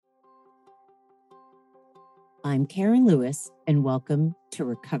I'm Karen Lewis, and welcome to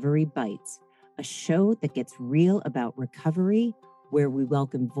Recovery Bites, a show that gets real about recovery, where we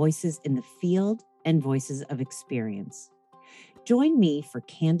welcome voices in the field and voices of experience. Join me for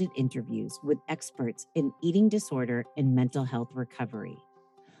candid interviews with experts in eating disorder and mental health recovery.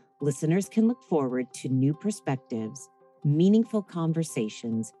 Listeners can look forward to new perspectives, meaningful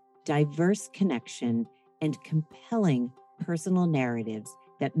conversations, diverse connection, and compelling personal narratives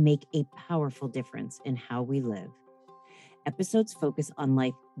that make a powerful difference in how we live. Episodes focus on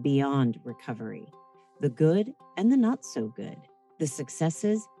life beyond recovery, the good and the not so good, the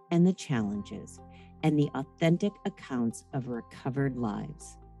successes and the challenges, and the authentic accounts of recovered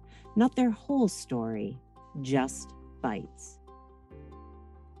lives. Not their whole story, just bites.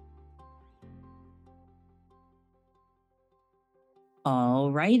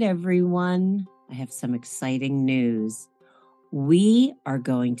 All right, everyone. I have some exciting news. We are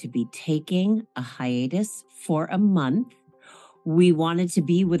going to be taking a hiatus for a month. We wanted to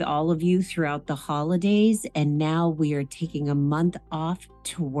be with all of you throughout the holidays, and now we are taking a month off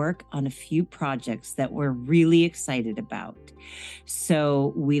to work on a few projects that we're really excited about.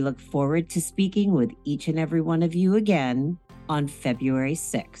 So we look forward to speaking with each and every one of you again on February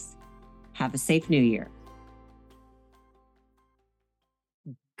 6th. Have a safe New Year.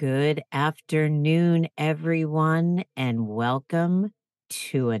 Good afternoon, everyone, and welcome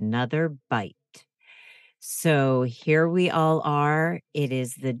to another bite. So here we all are. It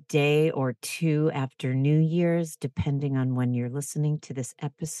is the day or two after New Year's, depending on when you're listening to this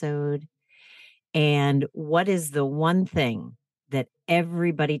episode. And what is the one thing that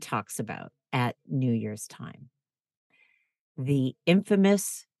everybody talks about at New Year's time? The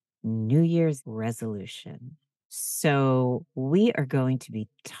infamous New Year's resolution. So we are going to be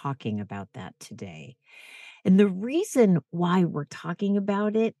talking about that today. And the reason why we're talking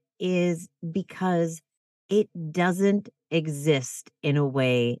about it is because it doesn't exist in a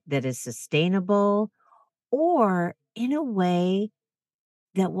way that is sustainable or in a way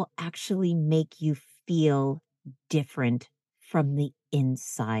that will actually make you feel different from the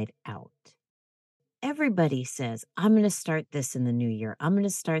inside out. Everybody says, I'm going to start this in the new year. I'm going to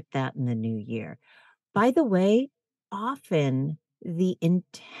start that in the new year. By the way, often the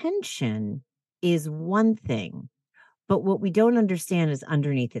intention is one thing, but what we don't understand is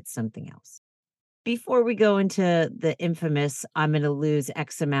underneath it's something else. Before we go into the infamous, I'm going to lose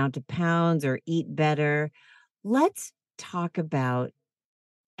X amount of pounds or eat better, let's talk about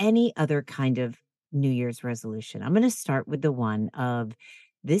any other kind of New Year's resolution. I'm going to start with the one of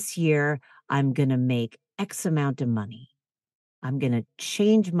this year, I'm going to make X amount of money. I'm going to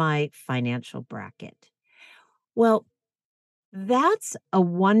change my financial bracket. Well, that's a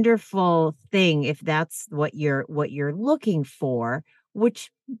wonderful thing if that's what you're looking for, which,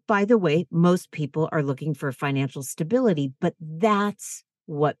 by the way, most people are looking for financial stability, but that's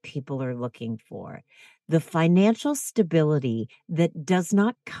what people are looking for. The financial stability that does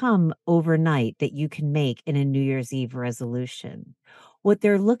not come overnight that you can make in a New Year's Eve resolution. What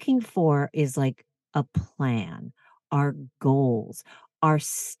they're looking for is like a plan, our goals, our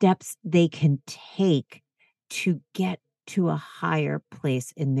steps they can take to get to a higher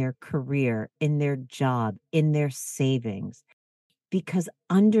place in their career, in their job, in their savings. Because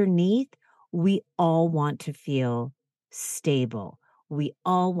underneath, we all want to feel stable. We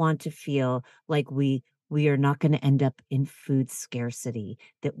all want to feel like we are not going to end up in food scarcity,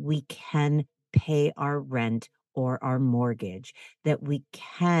 that we can pay our rent or our mortgage, that we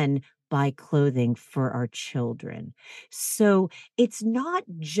can buy clothing for our children. So it's not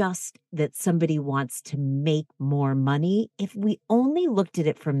just that somebody wants to make more money. If we only looked at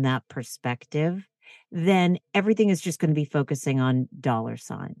it from that perspective, then everything is just going to be focusing on dollar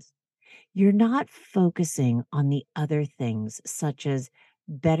signs. You're not focusing on the other things, such as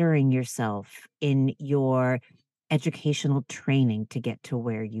bettering yourself in your educational training to get to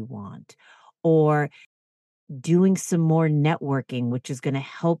where you want, or doing some more networking, which is going to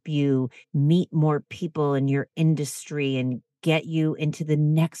help you meet more people in your industry and get you into the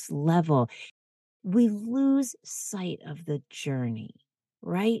next level. We lose sight of the journey,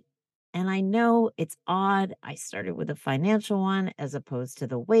 right? And I know it's odd. I started with a financial one as opposed to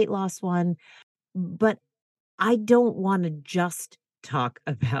the weight loss one, but I don't want to just talk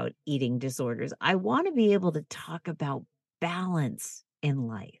about eating disorders. I want to be able to talk about balance in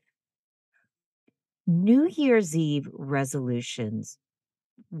life. New Year's Eve resolutions,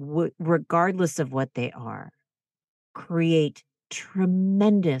 regardless of what they are, create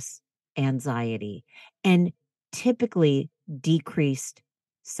tremendous anxiety and typically decreased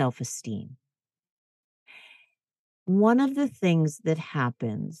self-esteem. One of the things that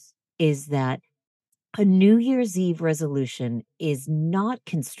happens is that A New Year's Eve resolution is not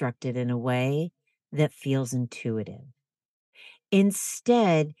constructed in a way that feels intuitive.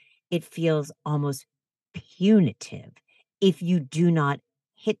 Instead, it feels almost punitive if you do not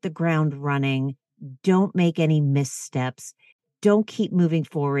hit the ground running, don't make any missteps, don't keep moving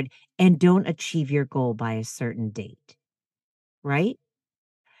forward, and don't achieve your goal by a certain date, right?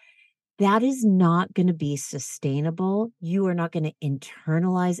 That is not going to be sustainable. You are not going to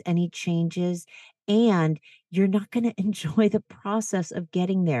internalize any changes, and you're not going to enjoy the process of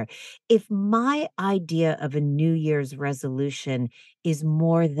getting there. If my idea of a New Year's resolution is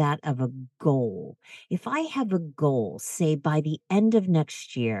more that of a goal, if I have a goal, say by the end of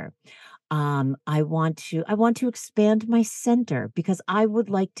next year, I want to expand my center because I would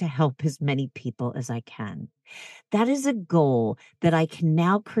like to help as many people as I can. That is a goal that I can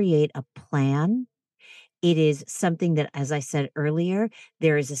now create a plan. It is something that, as I said earlier,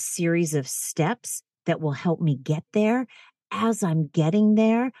 there is a series of steps that will help me get there. As I'm getting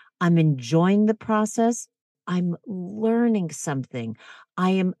there, I'm enjoying the process. I'm learning something.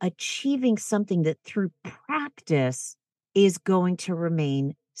 I am achieving something that through practice is going to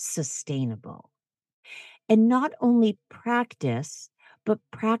remain sustainable. And not only practice, but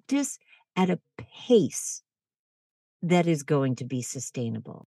practice at a pace that is going to be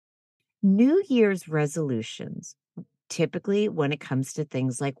sustainable. New Year's resolutions, typically when it comes to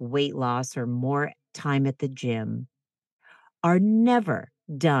things like weight loss or more time at the gym, are never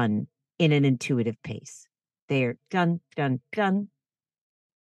done in an intuitive pace. They are done, done, done.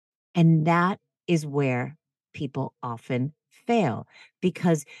 And that is where people often fail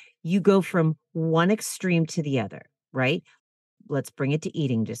because you go from one extreme to the other, right? Let's bring it to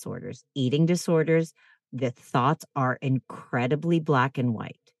eating disorders. Eating disorders, the thoughts are incredibly black and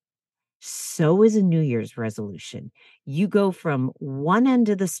white. So is a New Year's resolution. You go from one end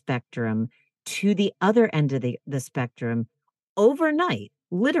of the spectrum to the other end of the spectrum overnight,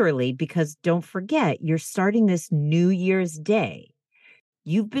 literally, because don't forget, you're starting this New Year's Day.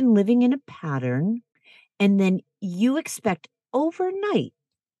 You've been living in a pattern, and then you expect overnight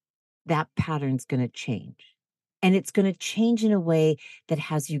that pattern's going to change. And it's going to change in a way that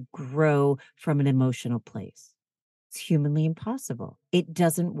has you grow from an emotional place. It's humanly impossible. It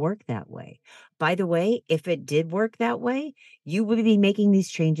doesn't work that way. By the way, if it did work that way, you would be making these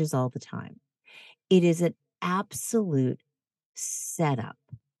changes all the time. It is an absolute setup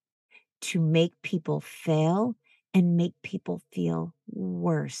to make people fail and make people feel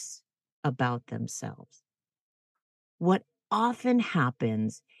worse about themselves. What often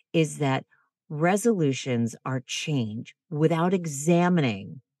happens is that resolutions are changed without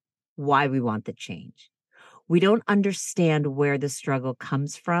examining why we want the change. We don't understand where the struggle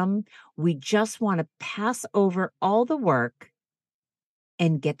comes from. We just want to pass over all the work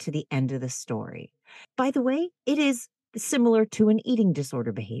and get to the end of the story. By the way, it is similar to an eating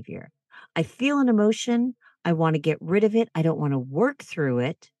disorder behavior. I feel an emotion. I want to get rid of it. I don't want to work through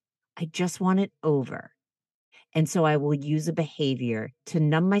it. I just want it over. And so I will use a behavior to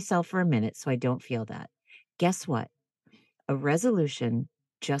numb myself for a minute so I don't feel that. Guess what? A resolution,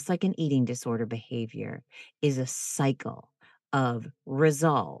 just like an eating disorder behavior, is a cycle of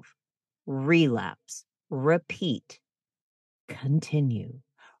resolve, relapse, repeat, continue,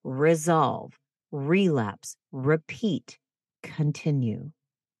 resolve, relapse, repeat, continue.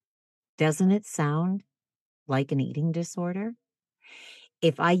 Doesn't it sound like an eating disorder?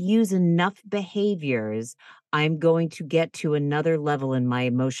 If I use enough behaviors, I'm going to get to another level in my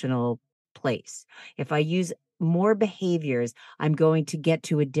emotional place. If I use more behaviors, I'm going to get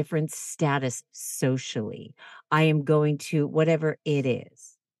to a different status socially. I am going to whatever it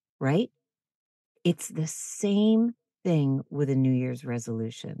is, right? It's the same thing with a New Year's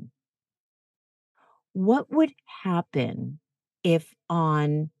resolution. What would happen if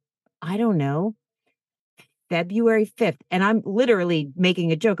on, I don't know, February 5th, and I'm literally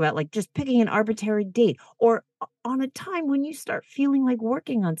making a joke about like just picking an arbitrary date or on a time when you start feeling like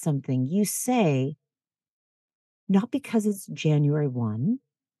working on something, you say, not because it's January 1,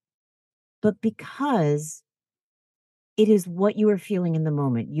 but because it is what you are feeling in the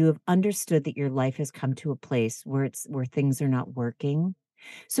moment. You have understood that your life has come to a place where things are not working.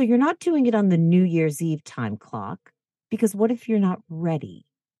 So you're not doing it on the New Year's Eve time clock because what if you're not ready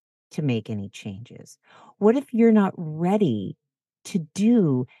to make any changes? What if you're not ready to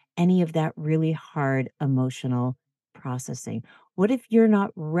do any of that really hard emotional processing? What if you're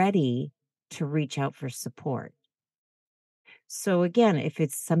not ready to reach out for support? So again, if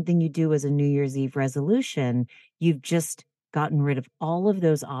it's something you do as a New Year's Eve resolution, you've just gotten rid of all of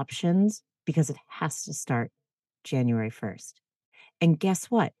those options because it has to start January 1st. And guess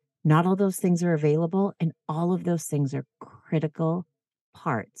what? Not all those things are available, and all of those things are critical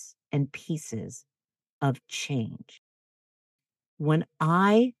parts and pieces of change. When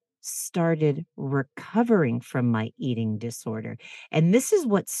I started recovering from my eating disorder, and this is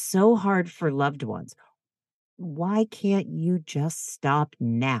what's so hard for loved ones. Why can't you just stop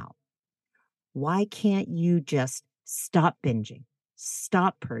now? Why can't you just stop binging,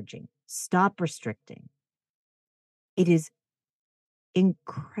 stop purging, stop restricting? It is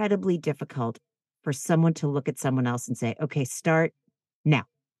incredibly difficult for someone to look at someone else and say, okay, start now.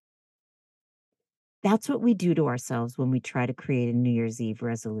 That's what we do to ourselves when we try to create a New Year's Eve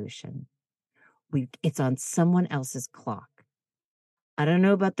resolution. It's on someone else's clock. I don't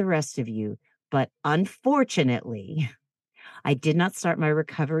know about the rest of you, but unfortunately, I did not start my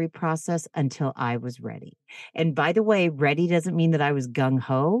recovery process until I was ready. And by the way, ready doesn't mean that I was gung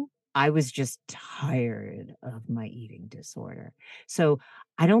ho. I was just tired of my eating disorder. So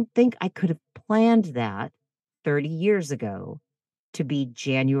I don't think I could have planned that 30 years ago to be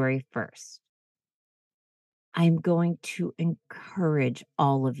January 1st. I'm going to encourage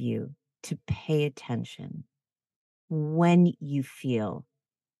all of you to pay attention when you feel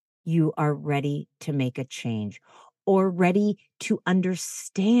you are ready to make a change or ready to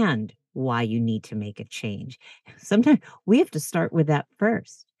understand why you need to make a change. Sometimes we have to start with that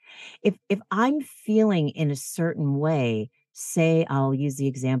first. If I'm feeling in a certain way, say I'll use the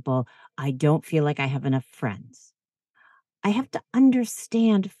example, I don't feel like I have enough friends. I have to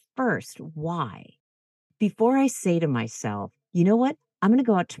understand first why before I say to myself, you know what? I'm going to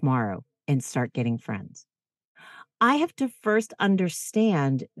go out tomorrow and start getting friends. I have to first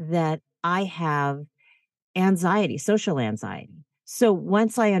understand that I have anxiety, social anxiety. So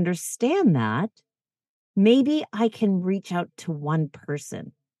once I understand that, maybe I can reach out to one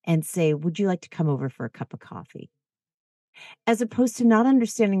person and say, would you like to come over for a cup of coffee? As opposed to not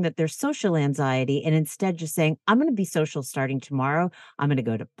understanding that there's social anxiety and instead just saying, I'm going to be social starting tomorrow. I'm going to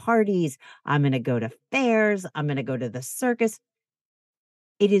go to parties. I'm going to go to fairs. I'm going to go to the circus.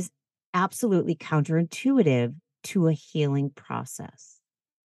 It is absolutely counterintuitive to a healing process.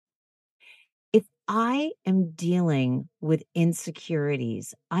 If I am dealing with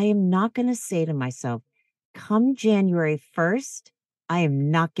insecurities, I am not going to say to myself, come January 1st, I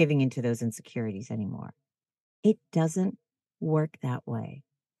am not giving into those insecurities anymore. It doesn't work that way.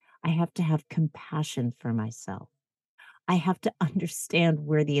 I have to have compassion for myself. I have to understand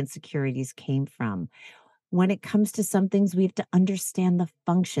where the insecurities came from. When it comes to some things, we have to understand the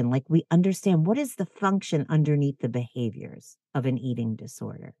function. Like we understand what is the function underneath the behaviors of an eating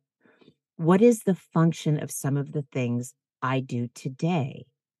disorder. What is the function of some of the things I do today?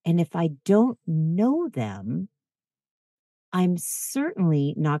 And if I don't know them, I'm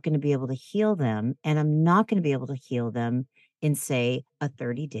certainly not going to be able to heal them. And I'm not going to be able to heal them in, say, a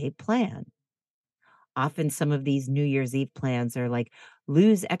 30-day plan. Often some of these New Year's Eve plans are like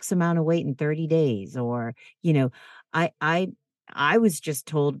lose X amount of weight in 30 days. Or, you know, I I I was just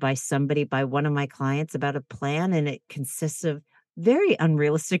told by somebody, by one of my clients about a plan, and it consists of very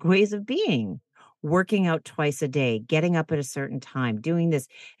unrealistic ways of being. Working out twice a day, getting up at a certain time, doing this,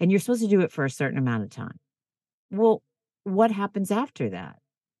 and you're supposed to do it for a certain amount of time. Well, what happens after that?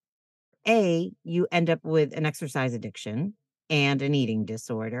 A, you end up with an exercise addiction and an eating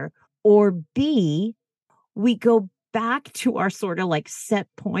disorder, or B, we go back to our sort of like set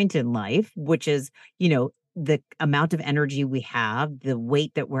point in life, which is, the amount of energy we have, the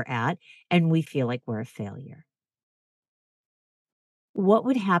weight that we're at, and we feel like we're a failure. What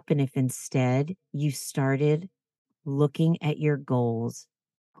would happen if instead you started looking at your goals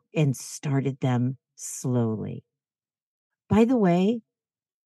and started them slowly? By the way,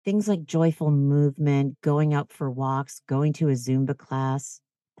 things like joyful movement, going out for walks, going to a Zumba class,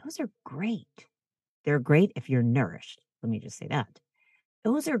 those are great. They're great if you're nourished. Let me just say that.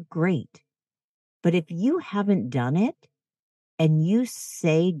 Those are great. But if you haven't done it and you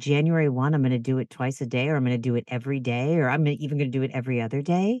say January 1, I'm going to do it twice a day, or I'm going to do it every day, or even going to do it every other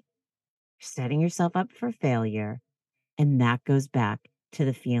day, you're setting yourself up for failure. And that goes back to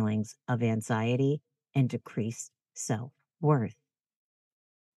the feelings of anxiety and decreased self-worth.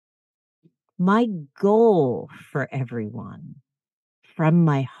 My goal for everyone from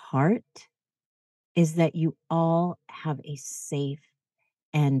my heart is that you all have a safe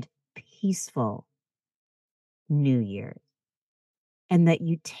and peaceful New Year, and that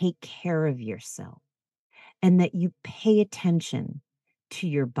you take care of yourself, and that you pay attention to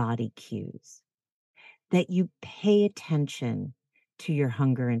your body cues, that you pay attention to your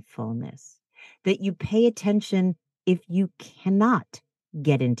hunger and fullness, that you pay attention if you cannot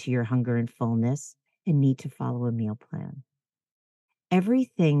get into your hunger and fullness and need to follow a meal plan.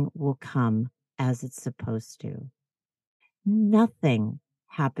 everything will come as it's supposed to. Nothing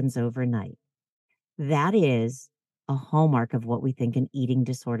happens overnight. That is a hallmark of what we think an eating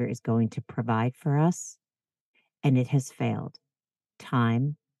disorder is going to provide for us, and it has failed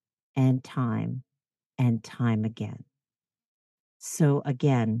time and time and time again. So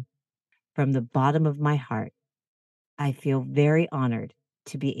again, from the bottom of my heart, I feel very honored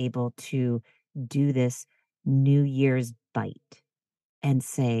to be able to do this New Year's bite and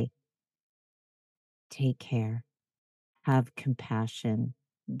say, take care, have compassion,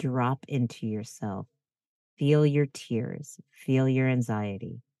 drop into yourself, feel your tears, feel your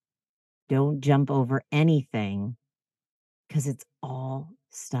anxiety. Don't jump over anything because it's all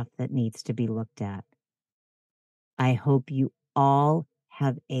stuff that needs to be looked at. I hope you all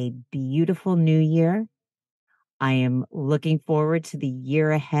have a beautiful new year. I am looking forward to the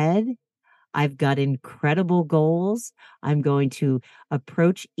year ahead. I've got incredible goals. I'm going to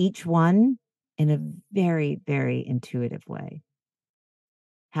approach each one in a very, very intuitive way.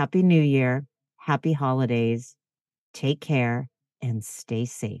 Happy New Year. Happy holidays. Take care and stay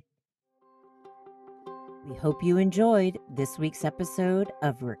safe. We hope you enjoyed this week's episode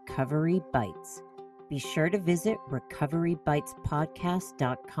of Recovery Bites. Be sure to visit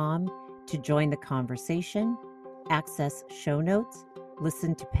recoverybitespodcast.com to join the conversation, access show notes,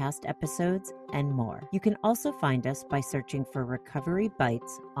 listen to past episodes, and more. You can also find us by searching for Recovery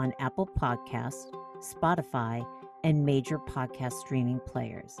Bites on Apple Podcasts, Spotify, and major podcast streaming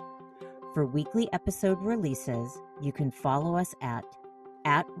players. For weekly episode releases, you can follow us at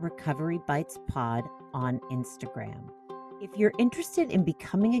Recovery Bites Pod on Instagram. If you're interested in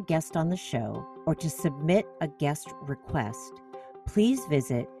becoming a guest on the show or to submit a guest request, please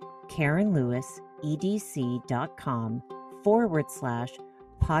visit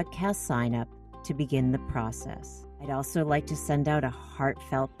KarenLewisEDC.com/podcast sign up to begin the process. I'd also like to send out a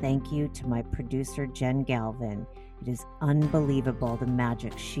heartfelt thank you to my producer, Jen Galvin. It is unbelievable the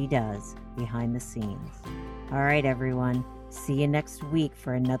magic she does behind the scenes. All right, everyone. See you next week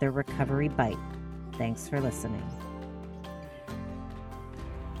for another Recovery Bite. Thanks for listening.